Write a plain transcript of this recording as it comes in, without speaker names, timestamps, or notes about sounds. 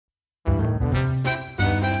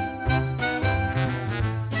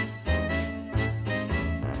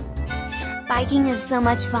Biking is so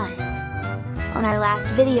much fun! On our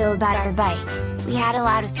last video about our bike, we had a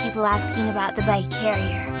lot of people asking about the bike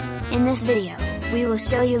carrier. In this video, we will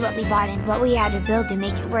show you what we bought and what we had to build to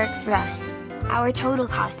make it work for us. Our total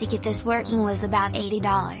cost to get this working was about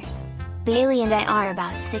 $80. Bailey and I are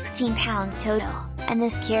about 16 pounds total, and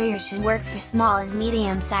this carrier should work for small and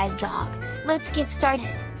medium-sized dogs. Let's get started!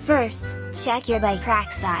 First, check your bike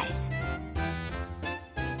rack size.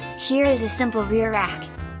 Here is a simple rear rack.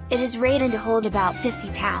 It is rated to hold about 50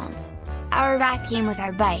 pounds. Our rack came with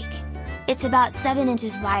our bike. It's about 7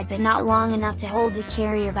 inches wide but not long enough to hold the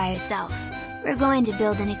carrier by itself. We're going to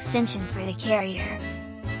build an extension for the carrier.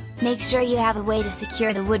 Make sure you have a way to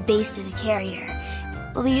secure the wood base to the carrier.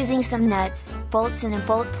 We'll be using some nuts, bolts and a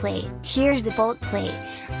bolt plate. Here's the bolt plate.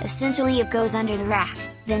 Essentially it goes under the rack,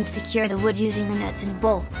 then secure the wood using the nuts and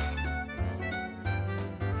bolts.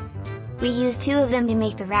 We use 2 of them to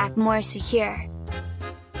make the rack more secure.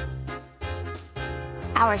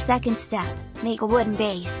 Our second step, make a wooden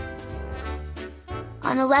base.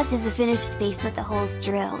 On the left is a finished base with the holes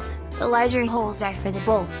drilled. The larger holes are for the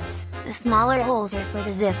bolts, the smaller holes are for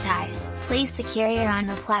the zip ties. Place the carrier on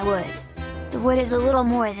the plywood. The wood is a little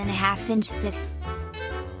more than a ½ inch thick.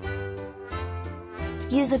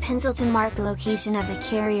 Use a pencil to mark the location of the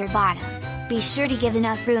carrier bottom. Be sure to give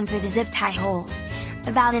enough room for the zip tie holes.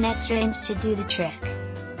 About an extra inch should do the trick.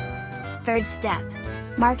 Third step,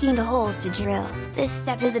 marking the holes to drill. This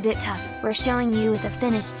step is a bit tough, we're showing you with a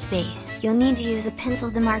finished base. You'll need to use a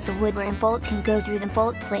pencil to mark the wood where a bolt can go through the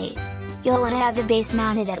bolt plate. You'll want to have the base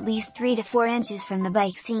mounted at least 3 to 4 inches from the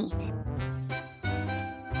bike seat.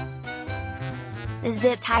 The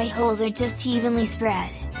zip tie holes are just evenly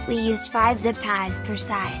spread. We used 5 zip ties per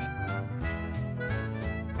side.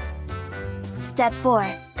 Step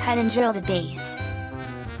 4, cut and drill the base.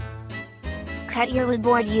 Cut your wood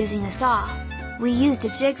board using a saw. We used a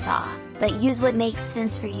jigsaw, but use what makes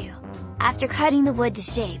sense for you. After cutting the wood to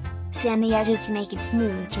shape, sand the edges to make it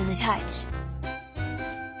smooth to the touch.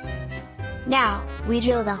 Now, we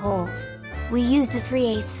drill the holes. We used a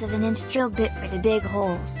 3/8 of an inch drill bit for the big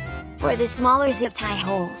holes. For the smaller zip tie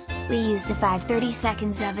holes, we used a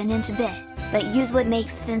 5/32 of an inch bit, but use what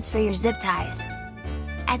makes sense for your zip ties.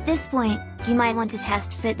 At this point, you might want to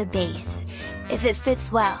test fit the base. If it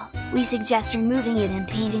fits well, we suggest removing it and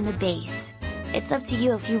painting the base. It's up to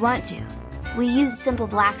you if you want to. We used simple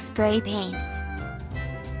black spray paint.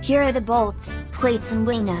 Here are the bolts, plates and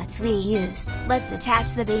wingnuts we used. Let's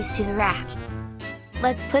attach the base to the rack.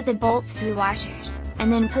 Let's put the bolts through washers,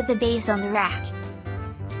 and then put the base on the rack.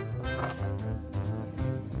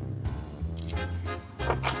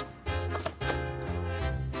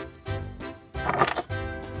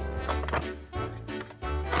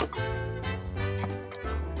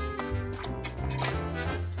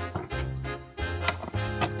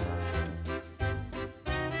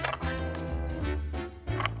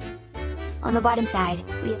 On the bottom side,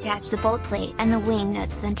 we attached the bolt plate and the wing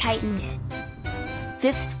nuts, then tightened it.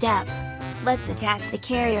 Fifth step, let's attach the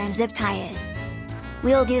carrier and zip tie it.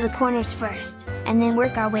 We'll do the corners first, and then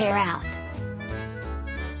work our way around.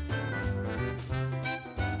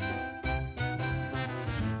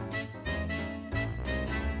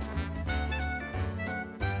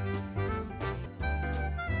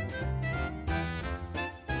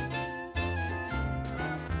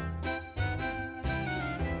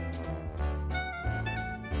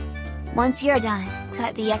 Once you're done,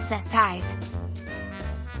 cut the excess ties.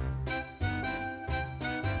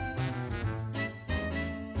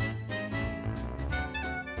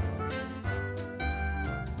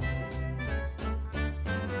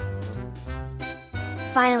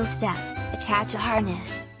 Final step, attach a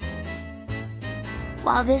harness.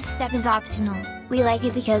 While this step is optional, we like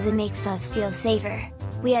it because it makes us feel safer.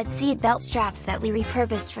 We had seat belt straps that we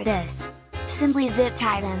repurposed for this. Simply zip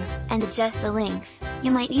tie them, and adjust the length. You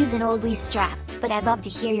might use an old waist strap, but I'd love to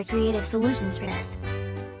hear your creative solutions for this.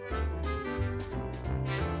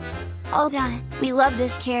 All done! We love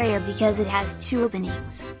this carrier because it has 2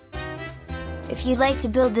 openings. If you'd like to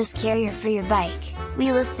build this carrier for your bike,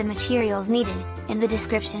 we list the materials needed in the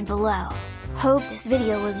description below. Hope this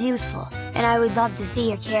video was useful, and I would love to see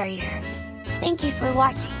your carrier. Thank you for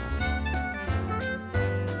watching!